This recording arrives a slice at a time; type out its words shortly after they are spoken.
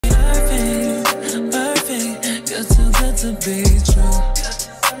to be true.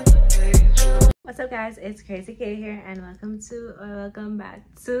 What's up guys, it's Crazy K here and welcome back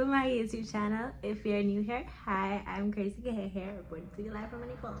to my YouTube channel. If you're new here, hi, I'm Crazy K here, reporting to you live from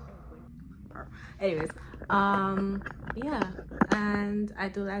Manipur. Anyways, yeah, and I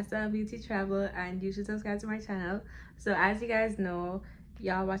do lifestyle, beauty, travel, and you should subscribe to my channel. So as you guys know,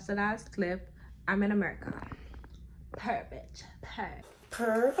 y'all watched the last clip, I'm in America. Perfect.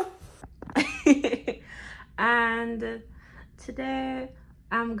 And today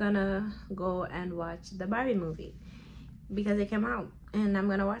I'm gonna go and watch the Barbie movie because it came out and I'm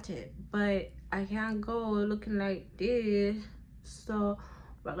gonna watch it, but I can't go looking like this, so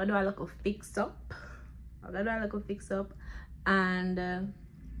we're gonna do a little fix up. And then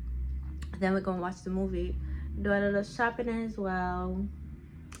we're gonna watch the movie, do a little shopping as well,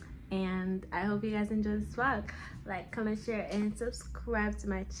 and I hope you guys enjoy this vlog. Like, comment, share, and subscribe to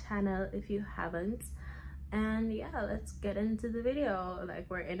my channel if you haven't. And yeah, let's get into the video. Like,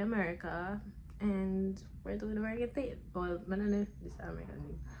 we're in America and we're doing American thing. Well, I don't know if this is American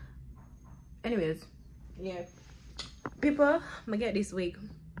thing. Anyways, yeah, people, I'm gonna get this wig.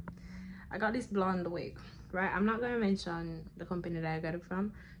 I got this blonde wig, right? I'm not gonna mention the company that I got it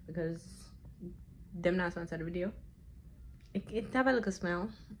from because them not sponsored the video. It have a little smell.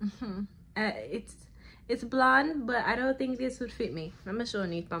 It's blonde, but I don't think this would fit me. I'm gonna show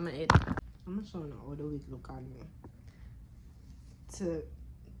it from my head. I'm gonna show you how the wig look on me to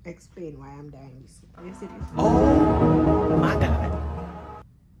explain why I'm dying this. You see this? Oh my god.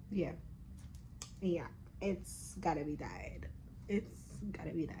 Yeah, it's gotta be dyed.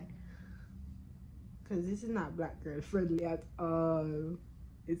 Because this is not black girl friendly at all.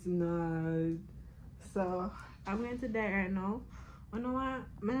 It's not. So I'm going to dye right now. You know what? I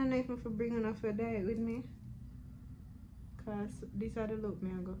don't know if I'm for bringing enough for dye with me, because these are the look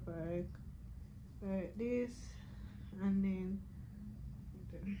me I go for, like this, and then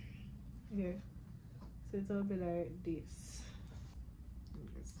yeah, so it'll be like this.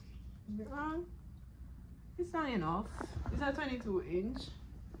 It's not enough. It's a 22-inch.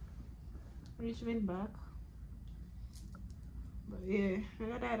 Reach me back. But yeah, I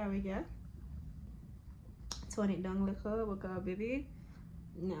got that we get. Tone it down like a because baby.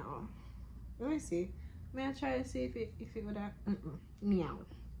 Now, let me see. May I try to see if it would have meow.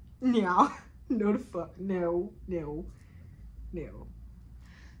 No the fuck. No.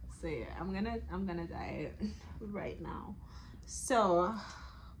 So yeah, I'm gonna dye it right now. So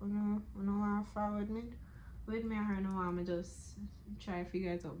you know what forward with me or no, I'm just try to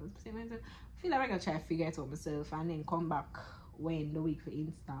figure it out. I feel like I'm gonna try to figure it out myself and then come back when the week for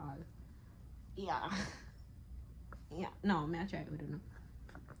install. Yeah, no, may I try it, I don't know.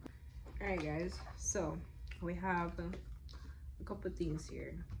 Alright guys, so we have a couple things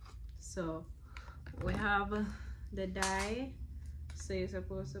here. So we have the dye. So you're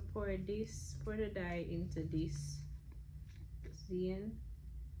supposed to pour the dye into this scene.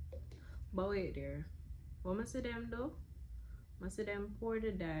 But wait there. What must see them do? Must see them pour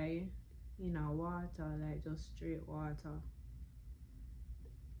the dye in a water, like just straight water.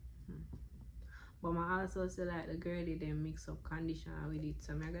 But I also say like the girlie then mix up conditioner with it.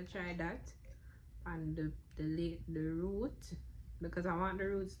 So I'm gonna try that. And the root, because I want the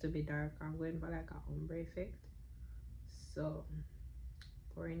roots to be dark, I'm going for like an ombre effect. So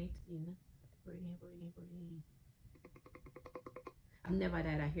pouring it in. I've never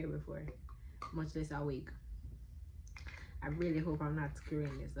dyed a hair before, much less a wig. I really hope I'm not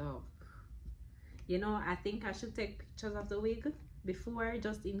screwing this up. You know, I think I should take pictures of the wig before,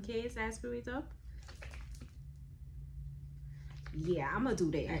 just in case I screw it up. Yeah, I'm gonna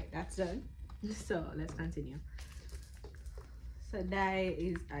do that. Right, that's done. So let's continue. So dye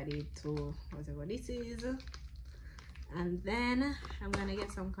is added to whatever this is, and then I'm gonna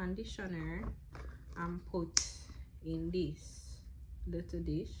get some conditioner and put in this little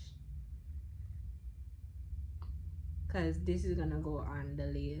dish, because this is gonna go on the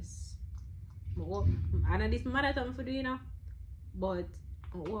lace. I know this mother time for doing, you know, but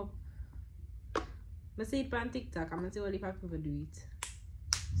I see it on TikTok. I'm gonna see what if people do it.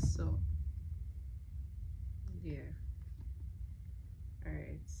 So yeah.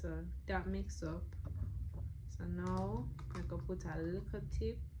 Alright, so that mix up. So now I can put a little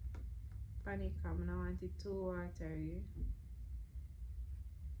tip on it. I don't want it too watery.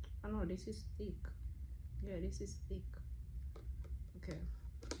 Oh no, this is thick. Yeah, this is thick. Okay.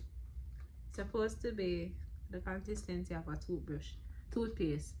 It's supposed to be the consistency of a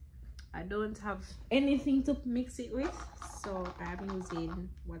toothpaste. I don't have anything to mix it with, so I'm using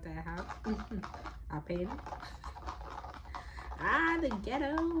what I have. A pen. Ah, the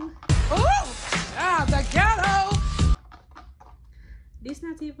ghetto. Oh, the ghetto. This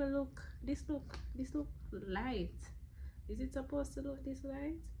not even look. This look light. Is it supposed to look this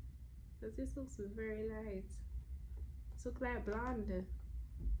light? Because this looks very light. This look like blonde.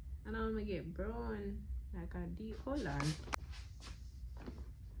 And I'm gonna get brown like a deep. Hold on.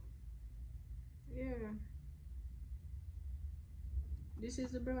 Yeah. This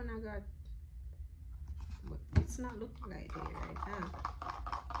is the brown I got. But it's not looking like it right now.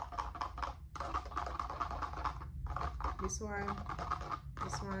 This one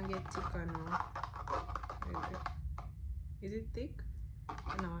get thicker now. Is it thick?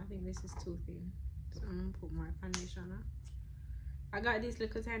 No, I think this is too thin. So I'm gonna put more conditioner. I got this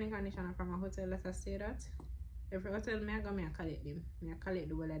little tiny conditioner from a hotel that I stayed at. Every hotel I go, I collect them. I collect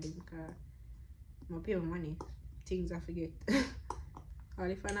the whole of them because I pay my money. Things I forget. Or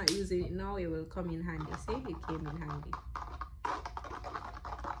if I'm not using it now, it will come in handy. See, it came in handy.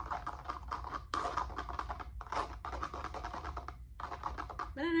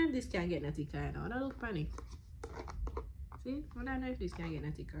 But I don't know if this can get no thicker now. I don't look panic. See, I don't know if this can get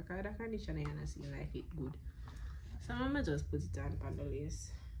no thicker because the conditioner I see like it good. So I'm gonna just put it on the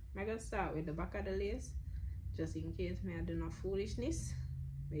lace. I'm gonna start with the back of the lace, just in case I do no foolishness.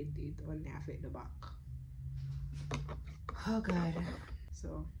 It only affect the back. Oh God.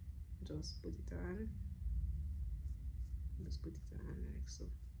 So just put it on. Just put it on like so.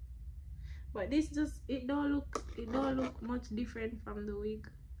 But this it don't look much different from the wig.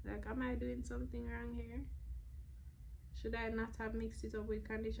 Like, am I doing something wrong here? Should I not have mixed it up with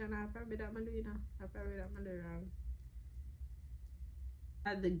conditioner? Probably that I'm doing now. I probably that I'm doing wrong.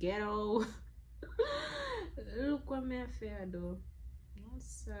 At the ghetto. Look what my fair though.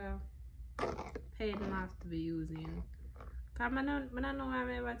 What's paid enough to be using? Cause I don't know why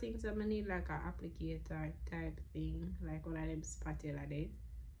I ever think that I need like an applicator type thing, like one of them spatula there.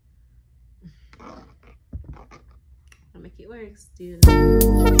 I make it work still.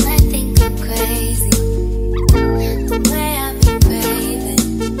 I think I'm crazy the way I've been craving.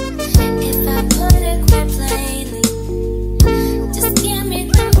 If I put it quite plainly, just give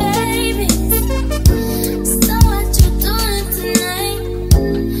me the baby. So what you doing tonight?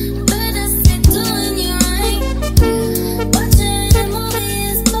 Better sit doing you right. Watching a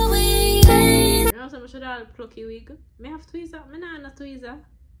movie is what we ain't. You know something should have plucky wig? Me have tweezer? Me nah no tweezer.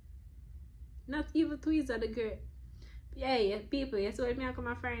 Not even tweezer the girl. Yeah, people, yeah, so when I come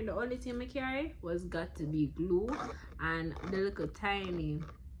and find the only thing I carry was got to be glue and the little tiny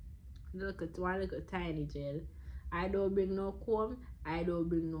gel. I don't bring no comb, I don't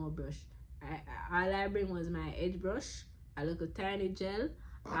bring no brush. All I bring was my edge brush, a little tiny gel,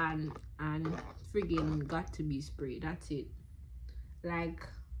 and friggin' got to be spray. That's it. Like,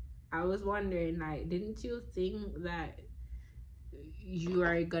 I was wondering, like, didn't you think that you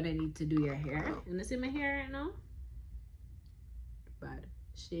are gonna need to do your hair? You see my hair right now? Bad.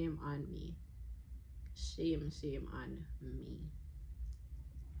 Shame on me. Shame on me.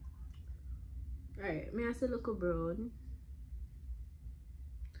 Alright, me I still look a brown.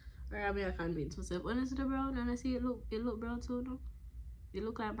 Alright, me I convince myself. When I see the brown and I see it look brown too, no? It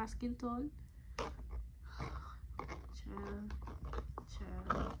look like my skin tone. Child.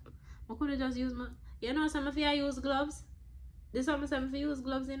 I could have just used my, you know, some of you I use gloves. This one some of you use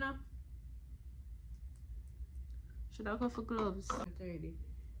gloves, you know. Should I go for gloves? Already.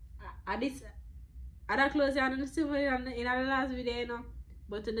 I don't clothes you don't see me in the last video, you know.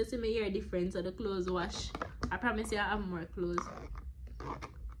 But you don't see me here different, so the clothes wash. I promise you I have more clothes.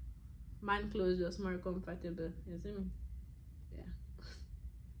 Man clothes just more comfortable. You see me?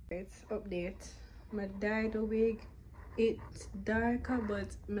 Yeah. It's update. My dye the wig. It's darker,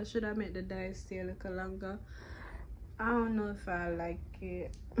 but I should have made the dye stay a little longer. I don't know if I like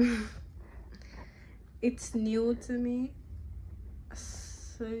it. It's new to me,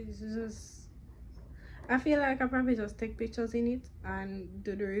 so it's just, I feel like I probably just take pictures in it and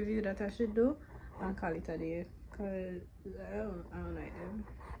do the review that I should do and call it a day, because I don't like them.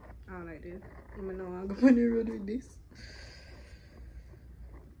 I don't like this. I don't know I'm going to road with this,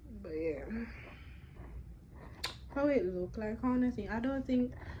 but yeah. How it look like, honestly, I don't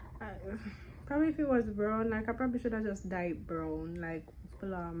think probably if it was brown, like I probably should have just dyed brown, like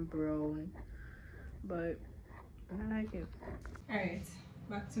plum brown. But I like it. Alright,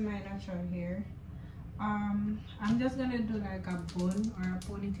 back to my natural hair. I'm just gonna do like a bun or a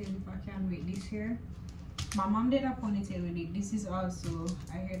ponytail if I can with this hair. My mom did a ponytail with it. This is also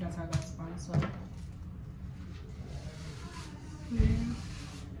a hair that I got sponsored. Yeah.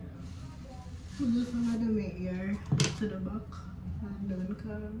 I'm just gonna do my hair to the back and done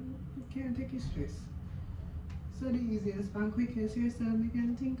because I can't take it stress. So the easiest and quickest hairstyle I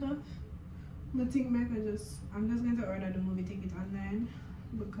can think of I think I'm just going to order the movie ticket online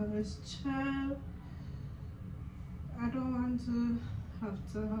because, child, I don't want to have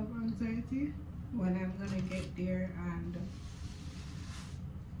anxiety when I'm gonna get there, and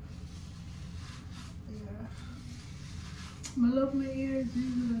yeah. I love my ears,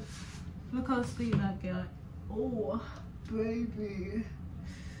 Jesus. Look how sweet that girl. Oh, baby.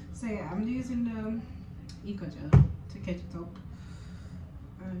 So yeah, I'm using the Eco Gel to catch it up,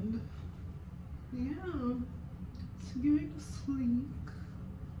 and yeah, to give it a sleep.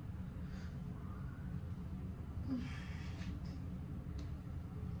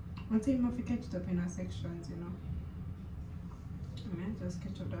 I think I have to catch it up in our sections, you know. I might just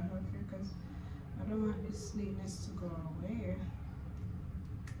catch up that half here because I don't want this sleepiness to go away.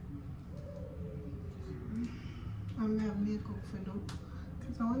 I'm gonna have makeup for them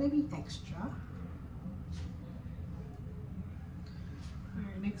because I want to be extra.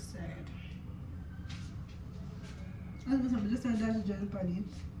 Alright, next side. I'm just a dash gel on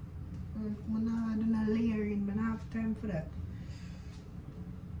it. I'm not layering, but I have time for that.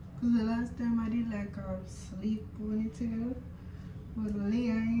 Because the last time I did like a sleep ponytail, was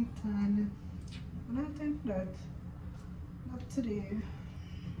layer it, and I don't have time for that. Not today.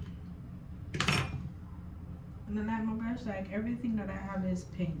 And then like my gosh, like everything that I have is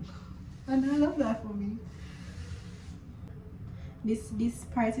pink. And I love that for me. This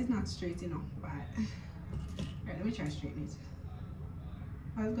part is not straight, you know, but alright, let me try straighten it.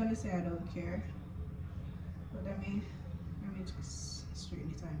 I was gonna say I don't care, but let me just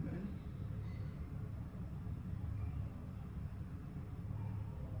straighten it out, man.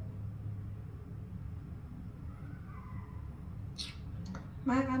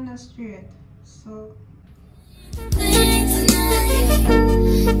 My hand is straight, so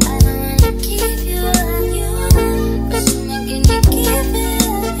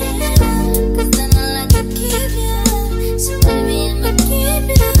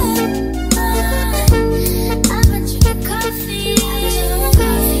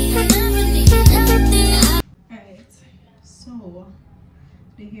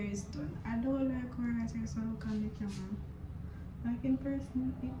the hair is done. I don't like how I say so look on the camera. Like in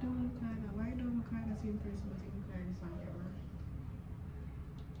person, it don't look like that. Why don't look like that in person, but it look like this on camera?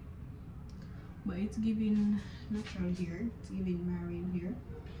 But it's giving natural hair. It's giving married hair.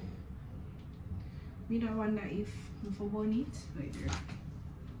 Me don't wonder if I bun it right there.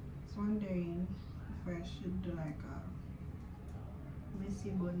 It's wondering if I should do like a messy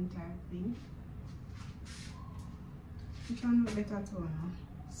bun type thing. Which one look better to now?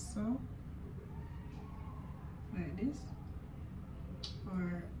 So, like this,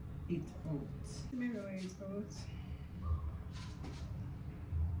 or it out. Maybe where it's out.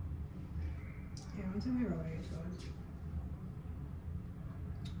 Yeah, I'm gonna mirror where it's out.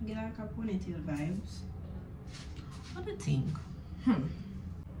 Get like a ponytail vibes. What do you think?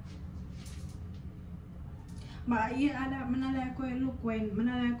 But yeah, that I don't like how it look when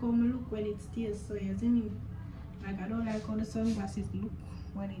I like how I look when it stays. So you see me? Like I don't like how the sunglasses look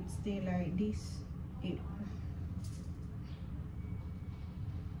when it stay like this. Yeah,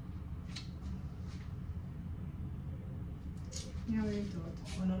 very thought.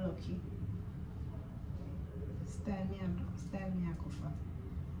 I'm not lucky. Style me a cover.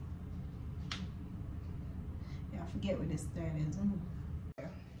 Yeah, I forget what the style is.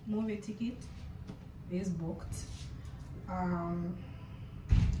 Movie ticket is booked.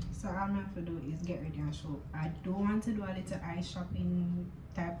 So all I have to do is get ready and show. I don't want to do a little eye shopping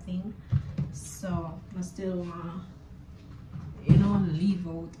type thing, so I still want, you know, leave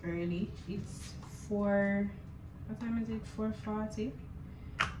out early. It's what time is it? 4:40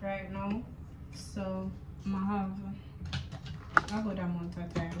 right now. So I have a good amount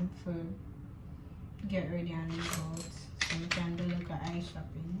of time for get ready and leave out, so we can do like a eye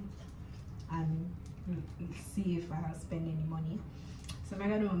shopping and see if I have spent any money. So I'm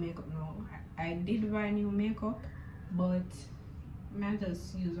gonna do my makeup now. I did buy new makeup, but I might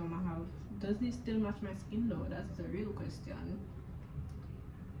just use what I have. Does this still match my skin though? That's the real question.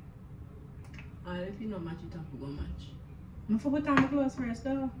 If you don't match it up, we'll go match. I'm gonna put on my clothes first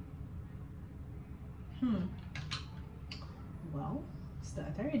though. Well,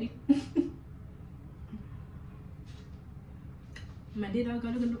 start already. My did I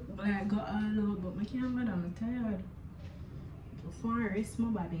got all out, but I can't bother, I'm tired. Before I rest my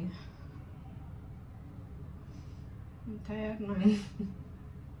body. I'm tired, man.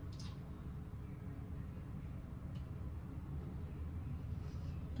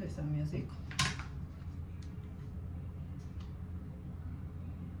 Play some music.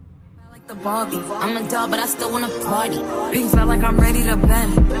 Like the Barbie, I'm a doll, but I still wanna party. Pink felt like I'm ready to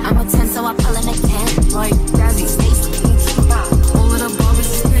bend. I'm a 10, so I pull in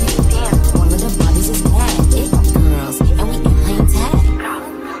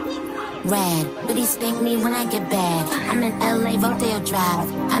Oakdale Drive.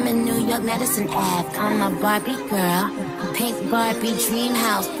 I'm in New York, Madison Ave. I'm a Barbie girl, pink Barbie dream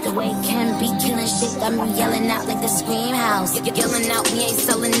house. The way Ken be killing shit got me yelling out like the Scream House. Yelling out, we ain't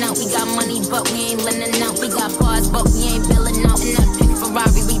selling out. We got money, but we ain't lending out. We got bars, but we ain't billing out. In that pink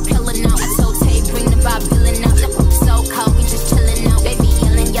Ferrari, we pillin' out. I told Tay, bring the Bob Dylan out. So cold, we just chillin' out. Baby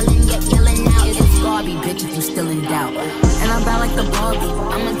yelling, yelling, yet yelling out. It's Barbie, bitch, if you still in doubt. And I'm bad like the Barbie.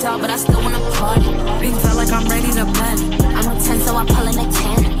 I'm a doll, but I still wanna party. Pink felt like I'm ready to blend. I'm a 10, so I pull in a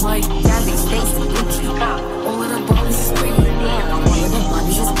 10. Like Gabby, Stacy, Gucci. All of the Barbies is pretty. All of the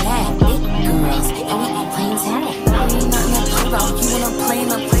Barbies is bad. Big girls, and we ain't playing tag. We ain't nothing to play about. You wanna play in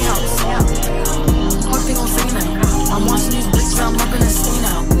the playhouse? What they gon' say now? I'm watching these bitches, I'm up in the scene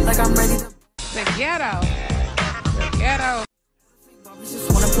now. Like I'm ready to. The ghetto. The ghetto. Just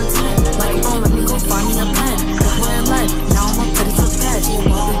wanna pretend like let me go find me a pen. We're life, now I'ma put it to bed. She a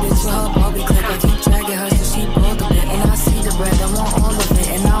Barbie bitch, her Barbie click. I keep dragging her so she broke a bit. And I see the bread, I want all of it.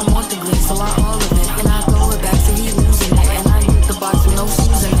 And I want the glitz, so I all of it. And I throw it back so he losing it. And I use the box with no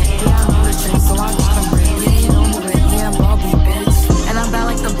shoes in it. Yeah, I know the trick, so I got him break. Yeah, you know it, yeah, Barbie bitch. And I'm bad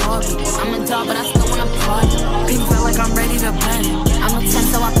like the Barbie. I'm a doll, but I still wanna party. Pink felt like I'm ready to bend. I'm a 10,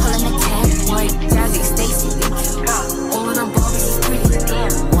 so I pull in a 10. Like Jazzy, Stacy, all of the Barbies is pretty.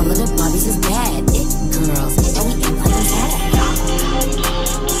 All of the Barbies is bad. It girls, and we ain't playing tag.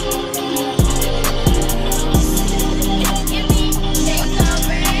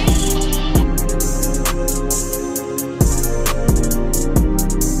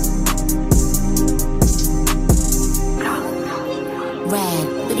 Red,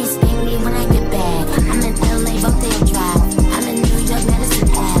 but he's paying me when I get back. I'm in LA, Oakdale Drive. I'm in New York, Madison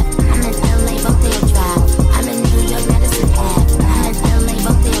Ave. I'm in LA, Oakdale Drive. I'm in New York, Madison Ave. I'm in LA,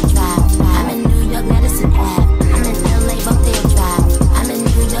 Oakdale Drive. I'm in New York, Madison Ave. I'm in LA, Oakdale Drive. I'm in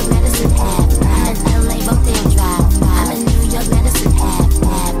New York, Madison Ave. I'm in LA, Oakdale Drive. I'm in New York, Madison Ave.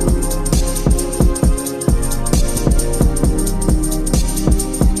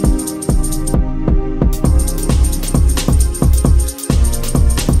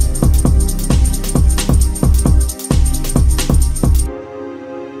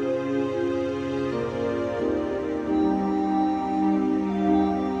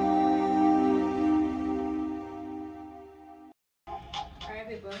 Alright,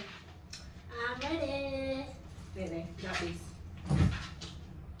 people. I'm ready. Ready. Got this.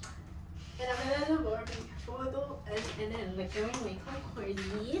 And I'm gonna do more photo and then like doing makeup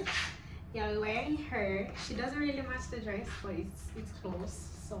crazy. Yeah, we're wearing her. She doesn't really match the dress, but it's close.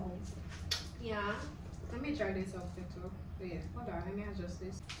 So yeah. Let me try this outfit too. So yeah, hold on, let me adjust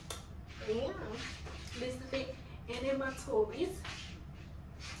this. Yeah. This is the Enema Tories.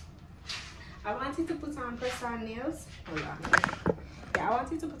 I wanted to put on press-on nails. Hold on. Yeah, I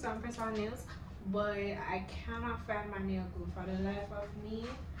wanted to put on press-on nails, but I cannot find my nail glue for the life of me.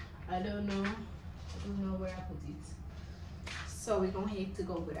 I don't know where I put it. So we're gonna have to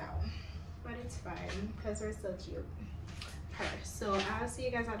go without. But it's fine because we're so cute. Alright, so I'll see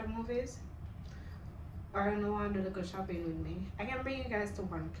you guys at the movies. Or I don't want to go shopping with me. I can bring you guys to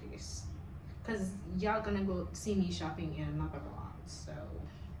one place. Because y'all gonna go see me shopping in another vlog. So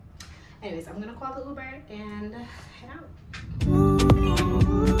anyways, I'm gonna call the Uber and head out.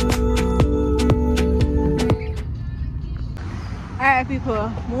 Alright people,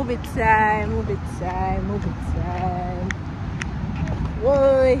 move it time.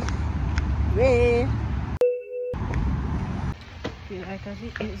 Whoa, way. Feel like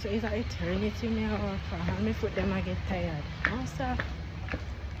it's an eternity now or for how many foot them I get tired. Also,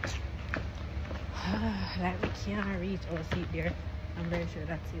 like we can't reach our seat there. I'm very sure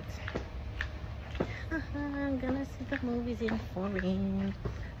that's it. I'm gonna see the movies in foreign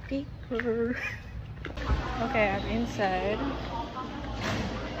people. Okay, I'm inside.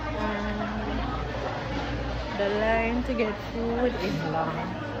 The line to get food is long.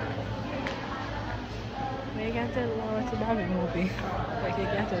 You can tell it's a Barbie movie. Like you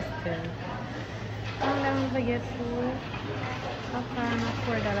can just tell. How long to get food? How far? Not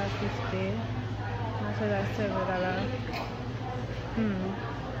 $4.50. Not $7.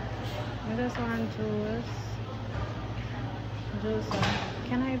 I just want juice.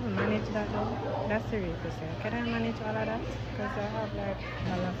 Can I even manage that though? That's the real question. Can I manage all of that? Because I have like a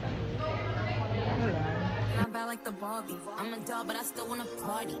lot of it. Hold on. I'm bad like the Barbie. I'm a doll, but I still wanna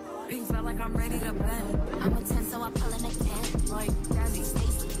party. Pink felt like I'm ready to bend. I'm a 10, so I pull in a 10. Like Jazzy,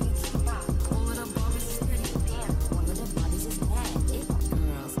 Stacy, all of the Barbies is pretty. All of the Barbies is bad. It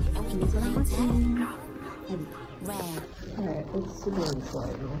girls, and we need to make 10. Red. Alright, it's super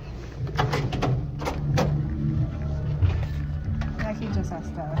inside now. Like he just has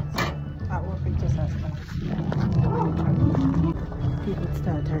to. At work, he just has to. People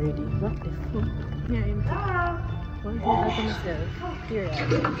start already. What the fuck? Yeah, empty. What is that to myself? Period.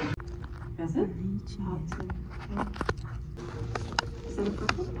 That's it?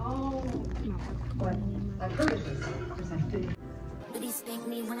 But he spank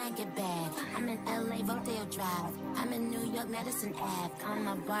me when I get back. I'm in LA, Rodeo Drive. I'm in New York, Madison Ave. I'm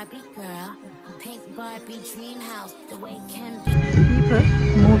a Barbie girl. Pink Barbie dream house. The way it can be. People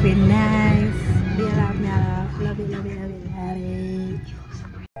moving nice. They love me, I love it, love it, love it, love it.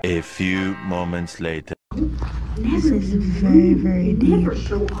 A few moments later. This is very, very deep. Never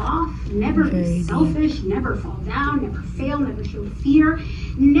show off, never be selfish, never fall down, never fail, never show fear,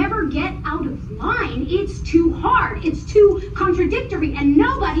 never get out of line. It's too hard, it's too contradictory, and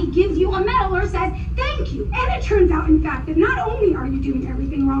nobody gives you a medal or says thank you. And it turns out, in fact, that not only are you doing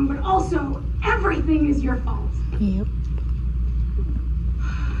everything wrong, but also everything is your fault. Yep.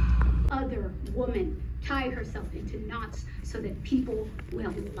 Other woman tie herself into knots so that people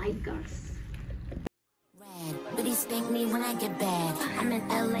will like us. But he spank me when I get back. I'm in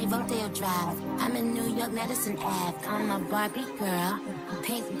LA, Rodeo Drive. I'm in New York, Madison Ave. I'm a Barbie girl.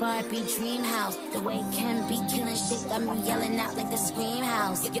 Pink Barbie dream house. The way it can be killing shit got me yelling out like the scream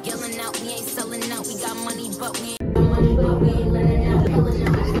house. Yelling out, we ain't selling out. We got money, but we ain't letting out. Pulling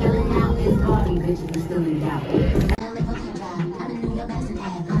out, selling out. It's Barbie, bitches, we still in doubt. LA, Rodeo Drive. I'm in New York, Madison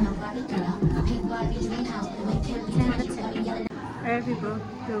Ave. I'm a Barbie girl. Pink Barbie dream house. The way it can be killing shit got me yelling out. Alright people,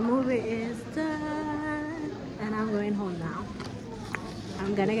 the movie is done and I'm going home now.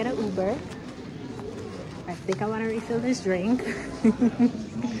 I'm gonna get an Uber. I think I want to refill this drink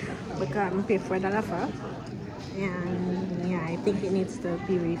because I'm paid $4 for, and yeah, I think it needs to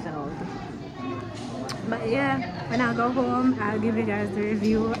be refilled. But yeah, when I go home, I'll give you guys the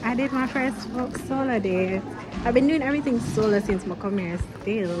review. I did my first solo day. I've been doing everything solo since my come here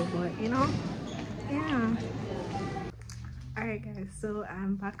still, but you know, yeah. Alright guys, so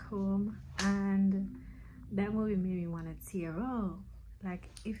I'm back home and that movie made me want to tear up. Like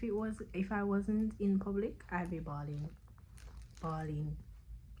if I wasn't in public, I'd be bawling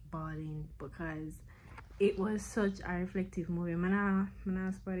because it was such a reflective movie. I'm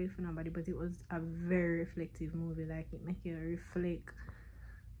not spoil it for nobody, but it was a very reflective movie. Like it make you reflect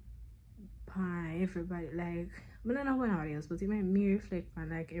on everybody. Like I don't know about nobody else, but it made me reflect on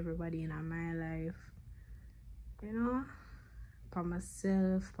like everybody in my life, you know, for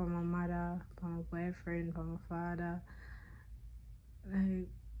myself, for my mother, for my boyfriend, for my father. Like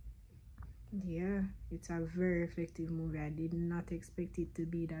yeah, it's a very reflective movie. I did not expect it to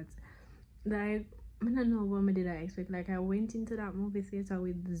be that. Like I don't know what did I expect. Like I went into that movie theater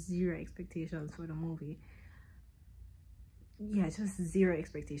with zero expectations for the movie. Yeah, just zero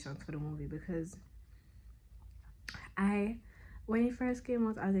expectations for the movie because when it first came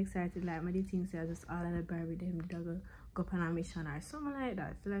out, I was excited. Like my things say just all of the Barbie them did go on a mission or something like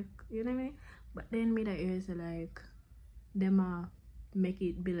that. So, like you know what I mean? But then me that is like them make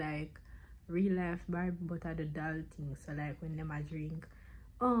it be like real life Barbie but at the doll thing. So like when them a drink,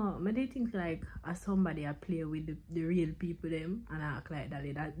 oh my they think like as somebody I play with the real people them and I act like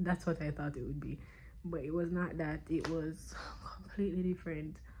that. That's what I thought it would be, but it was not that. It was completely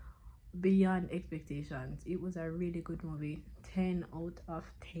different, beyond expectations. It was a really good movie. 10 out of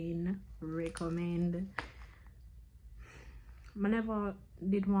 10 recommend. I never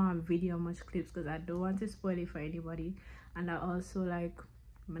did want video much clips because I don't want to spoil it for anybody, and I also like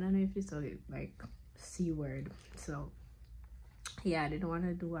I don't know if you saw it like C word, so yeah, I didn't want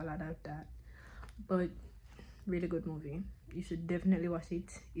to do a lot of that, but really good movie. You should definitely watch it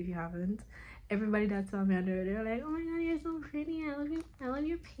if you haven't. Everybody that saw me under, they're like, oh my god, you're so pretty, I love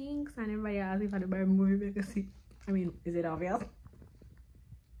your pinks, and everybody asked me for the Barbie movie because I mean, is it obvious?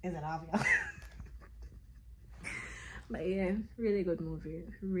 Is it obvious? But yeah, really good movie.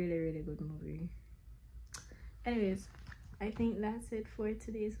 Really good movie. Anyways, I think that's it for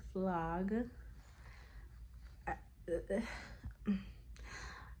today's vlog.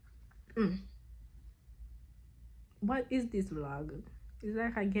 What is this vlog? It's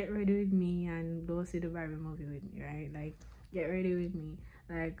like I get ready with me and go see the Barbie movie with me, right? Like get ready with me.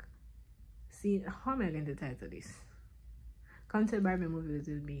 Like see, how am I going to title this? Come to the Barbie movie with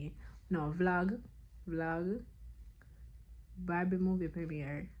me. No, vlog, Barbie movie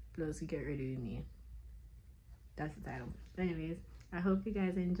premiere plus get ready with me. That's the title. Anyways, I hope you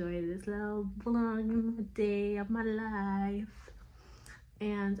guys enjoy this little vlog day of my life,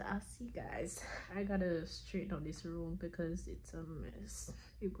 and I'll see you guys. I gotta straighten out this room because it's a mess.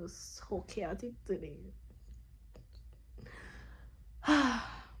 It was so chaotic today.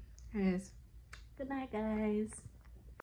 Anyways, good night guys.